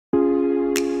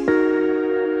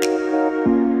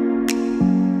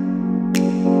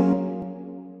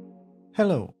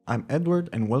Hello, I'm Edward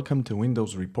and welcome to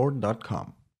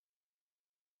windowsreport.com.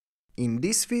 In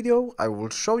this video, I will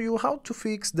show you how to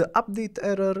fix the update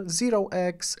error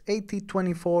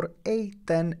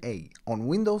 0x8024a10a on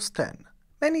Windows 10.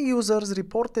 Many users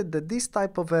reported that this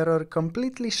type of error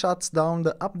completely shuts down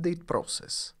the update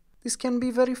process. This can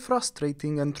be very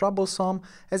frustrating and troublesome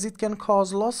as it can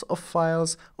cause loss of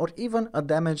files or even a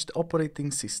damaged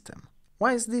operating system.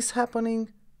 Why is this happening?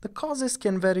 The causes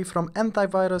can vary from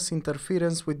antivirus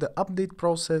interference with the update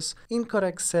process,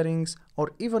 incorrect settings,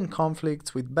 or even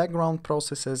conflicts with background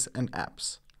processes and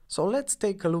apps. So let's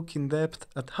take a look in depth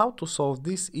at how to solve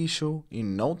this issue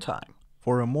in no time.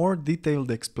 For a more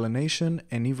detailed explanation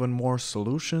and even more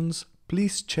solutions,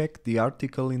 please check the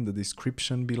article in the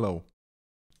description below.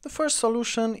 The first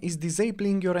solution is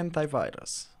disabling your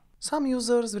antivirus. Some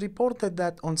users reported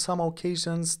that on some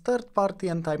occasions, third-party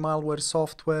anti-malware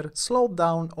software slowed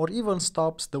down or even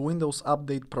stops the Windows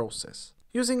update process.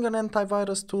 Using an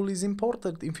antivirus tool is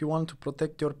important if you want to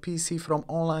protect your PC from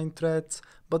online threats,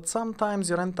 but sometimes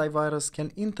your antivirus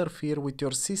can interfere with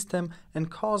your system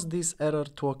and cause this error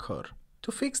to occur.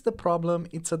 To fix the problem,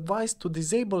 it's advised to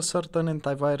disable certain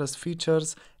antivirus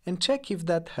features and check if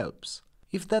that helps.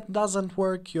 If that doesn't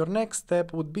work, your next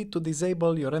step would be to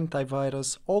disable your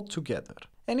antivirus altogether.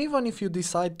 And even if you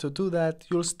decide to do that,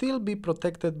 you'll still be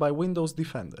protected by Windows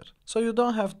Defender, so you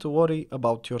don't have to worry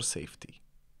about your safety.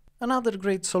 Another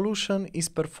great solution is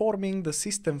performing the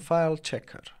system file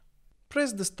checker.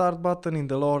 Press the start button in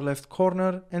the lower left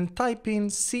corner and type in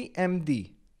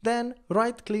cmd. Then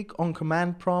right-click on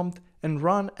command prompt and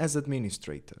run as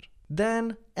administrator.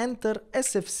 Then enter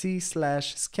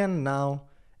sfc/scan now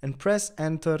and press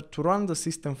enter to run the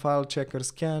system file checker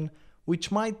scan,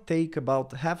 which might take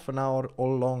about half an hour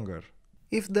or longer.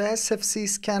 If the SFC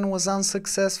scan was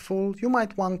unsuccessful, you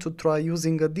might want to try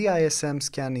using a DISM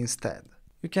scan instead.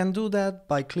 You can do that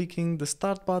by clicking the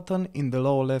start button in the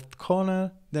lower left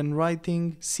corner, then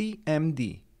writing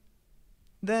cmd.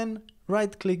 Then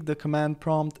right-click the command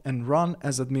prompt and run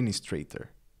as administrator.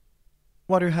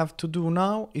 What you have to do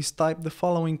now is type the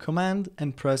following command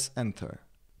and press enter.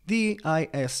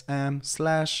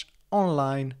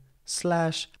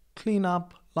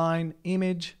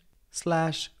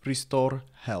 DISM/online/cleanup-line-image/restore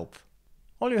health.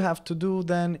 All you have to do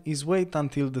then is wait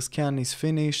until the scan is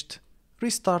finished,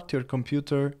 restart your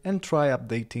computer and try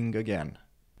updating again.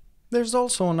 There's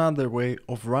also another way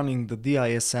of running the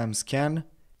DISM scan,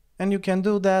 and you can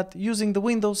do that using the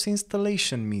Windows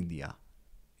installation media.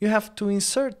 You have to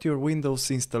insert your Windows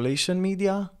installation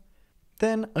media.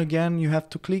 Then again you have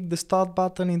to click the start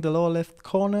button in the lower left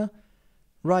corner,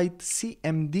 write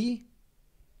cmd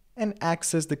and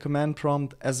access the command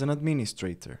prompt as an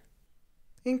administrator.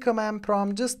 In command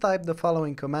prompt just type the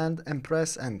following command and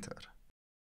press enter.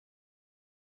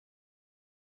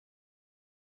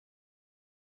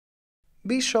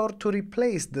 Be sure to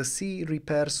replace the C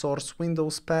repair source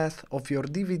Windows path of your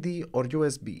DVD or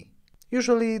USB.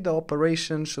 Usually the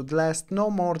operation should last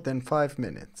no more than 5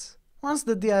 minutes. Once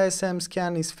the DISM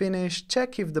scan is finished,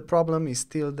 check if the problem is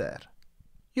still there.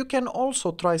 You can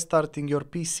also try starting your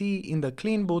PC in the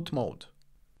clean boot mode.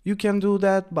 You can do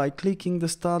that by clicking the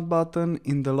start button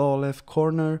in the lower left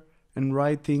corner and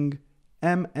writing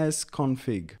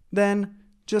msconfig. Then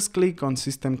just click on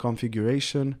System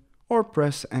Configuration or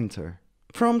press Enter.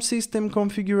 From System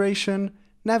Configuration,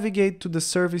 navigate to the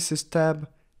Services tab,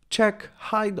 check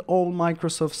Hide All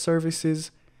Microsoft Services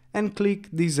and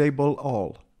click Disable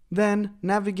All. Then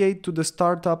navigate to the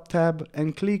Startup tab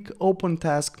and click Open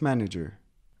Task Manager.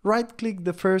 Right-click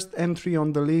the first entry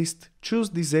on the list, choose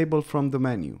Disable from the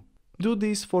menu. Do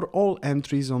this for all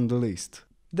entries on the list.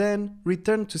 Then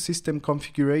return to System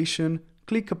Configuration,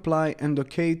 click Apply and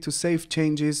OK to save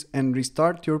changes and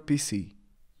restart your PC.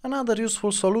 Another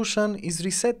useful solution is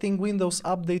resetting Windows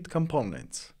Update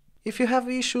components. If you have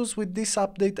issues with this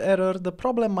update error, the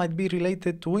problem might be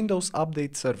related to Windows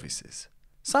Update services.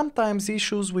 Sometimes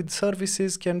issues with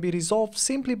services can be resolved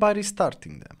simply by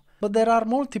restarting them, but there are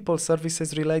multiple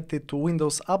services related to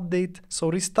Windows Update,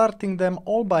 so restarting them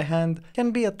all by hand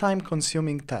can be a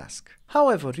time-consuming task.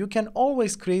 However, you can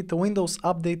always create a Windows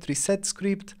Update reset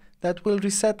script that will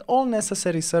reset all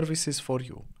necessary services for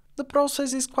you. The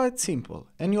process is quite simple,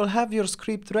 and you'll have your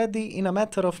script ready in a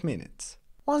matter of minutes.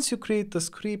 Once you create the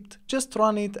script, just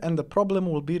run it and the problem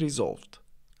will be resolved.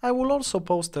 I will also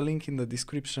post a link in the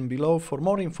description below for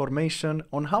more information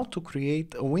on how to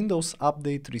create a Windows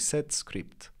Update reset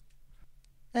script.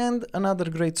 And another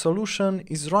great solution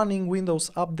is running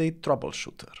Windows Update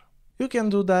troubleshooter. You can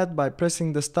do that by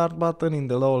pressing the start button in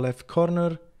the lower left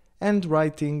corner and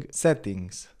writing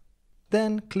Settings.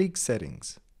 Then click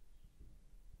Settings.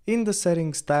 In the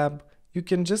Settings tab, you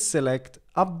can just select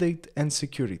Update and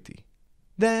Security.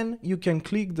 Then you can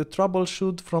click the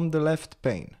Troubleshoot from the left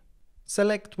pane.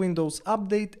 Select Windows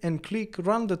Update and click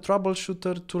Run the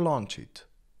Troubleshooter to launch it.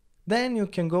 Then you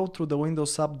can go through the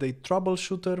Windows Update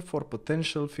Troubleshooter for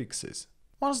potential fixes.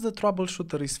 Once the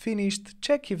troubleshooter is finished,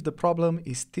 check if the problem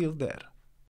is still there.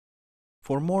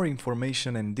 For more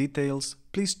information and details,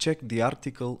 please check the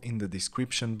article in the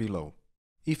description below.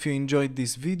 If you enjoyed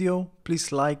this video,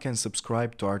 please like and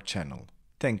subscribe to our channel.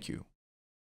 Thank you.